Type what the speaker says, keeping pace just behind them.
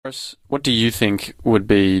Chris, what do you think would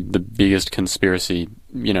be the biggest conspiracy,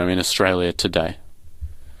 in Australia today?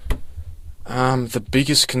 The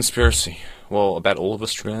biggest conspiracy. Well, about all of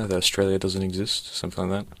Australia, that Australia doesn't exist, something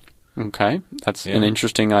like that. Okay, that's an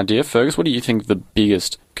interesting idea. Fergus, what do you think the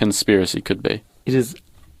biggest conspiracy could be? It is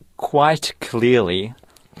quite clearly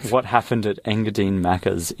what happened at Engadine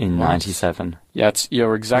Maccas in '97. Yeah,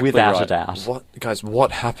 you're exactly Without right. a doubt.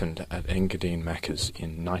 What happened at Engadine Maccas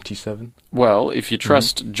in '97? Well, if you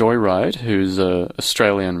trust Joyride, who's an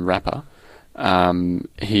Australian rapper,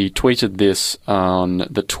 he tweeted this on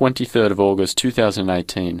the 23rd of August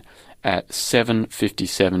 2018 at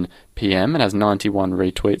 7:57 p.m. It has 91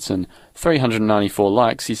 retweets and 394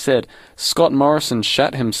 likes. He said, Scott Morrison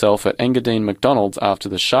shat himself at Engadine McDonald's after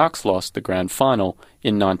the Sharks lost the Grand Final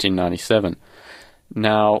in 1997.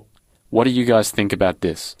 Now, what do you guys think about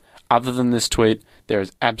this? Other than this tweet, there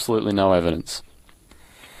is absolutely no evidence.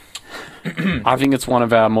 I think it's one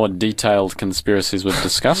of our more detailed conspiracies we've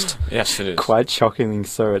discussed. Yes, it is. Quite shockingly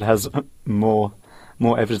so. It has more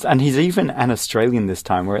evidence. And he's even an Australian this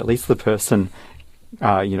time, where at least the person,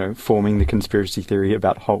 forming the conspiracy theory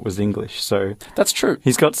about Holt was English. So that's true.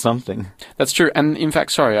 He's got something. That's true. And in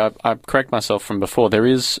fact, sorry, I correct myself from before. There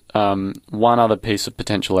is one other piece of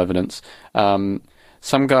potential evidence.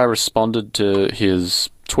 Some guy responded to his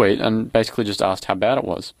tweet and basically just asked how bad it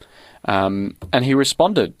was. And he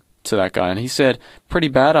responded to that guy and he said, pretty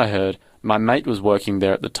bad, I heard. My mate was working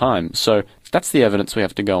there at the time. So that's the evidence we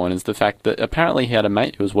have to go on, is the fact that apparently he had a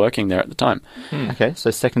mate who was working there at the time. Okay,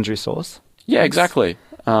 so secondary source. Yeah, exactly.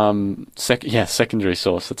 Secondary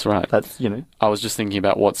source, that's right. That's, I was just thinking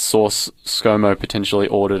about what sauce ScoMo potentially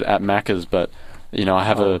ordered at Macca's, but, I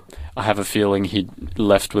have a feeling he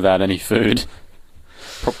left without any food.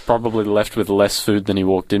 Probably left with less food than he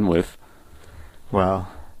walked in with.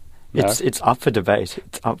 Well, it's up for debate.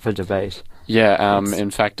 It's up for debate. Yeah,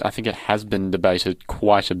 in fact, I think it has been debated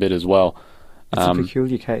quite a bit as well. It's a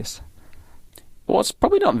peculiar case. Well, it's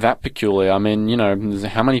probably not that peculiar. I mean,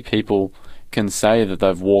 how many people can say that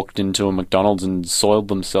they've walked into a McDonald's and soiled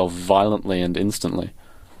themselves violently and instantly?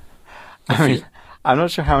 I mean, I'm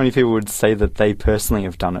not sure how many people would say that they personally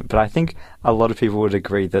have done it, but I think a lot of people would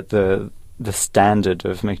agree that the standard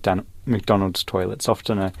of McDonald's toilets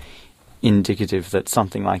often are indicative that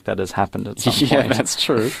something like that has happened at some point. Yeah, that's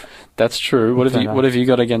true. That's true. What have you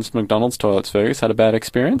got against McDonald's toilets, Fergus? Had a bad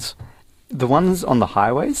experience? The ones on the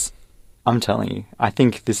highways, I'm telling you, I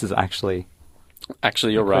think this is actually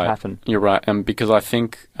you're right. Happen. You're right, because I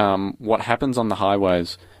think what happens on the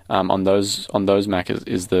highways on those Maccas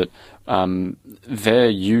is that they're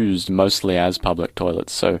used mostly as public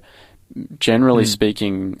toilets. So generally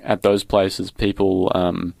speaking, at those places, people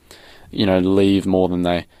leave more than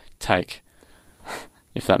they take,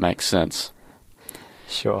 if that makes sense.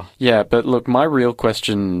 Sure. Yeah, but look, my real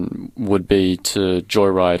question would be to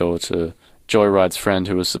Joyride, or to Joyride's friend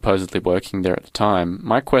who was supposedly working there at the time.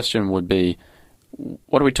 My question would be,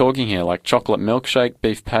 what are we talking here? Like chocolate milkshake,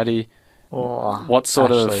 beef patty? What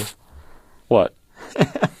sort of... What?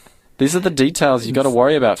 These are the details you got to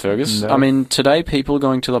worry about, Fergus. No. I mean, today people are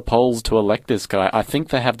going to the polls to elect this guy. I think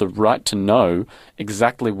they have the right to know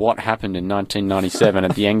exactly what happened in 1997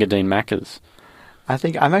 at the Engadine Maccas. I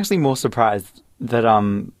think I'm actually more surprised that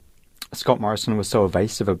Scott Morrison was so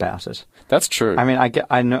evasive about it. That's true. I mean,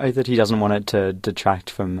 I know that he doesn't want it to detract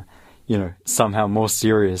from, somehow more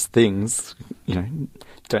serious things.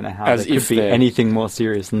 Don't know how there could be anything more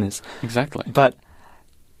serious than this. Exactly. But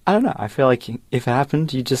I don't know. I feel like if it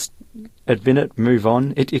happened, you just admit it, move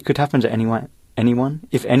on. It could happen to anyone.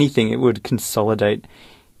 If anything, it would consolidate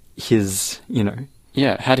his,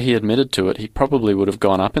 Yeah, had he admitted to it, he probably would have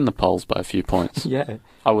gone up in the polls by a few points. Yeah.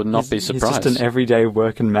 I would not be surprised. He's just an everyday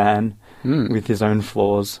working man with his own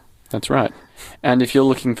flaws. That's right. And if you're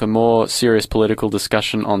looking for more serious political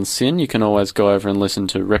discussion on sin, you can always go over and listen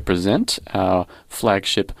to Represent, our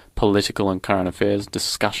flagship political and current affairs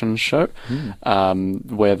discussion show,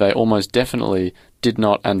 where they almost definitely did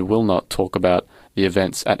not and will not talk about the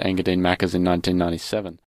events at Engadine Maccas in 1997.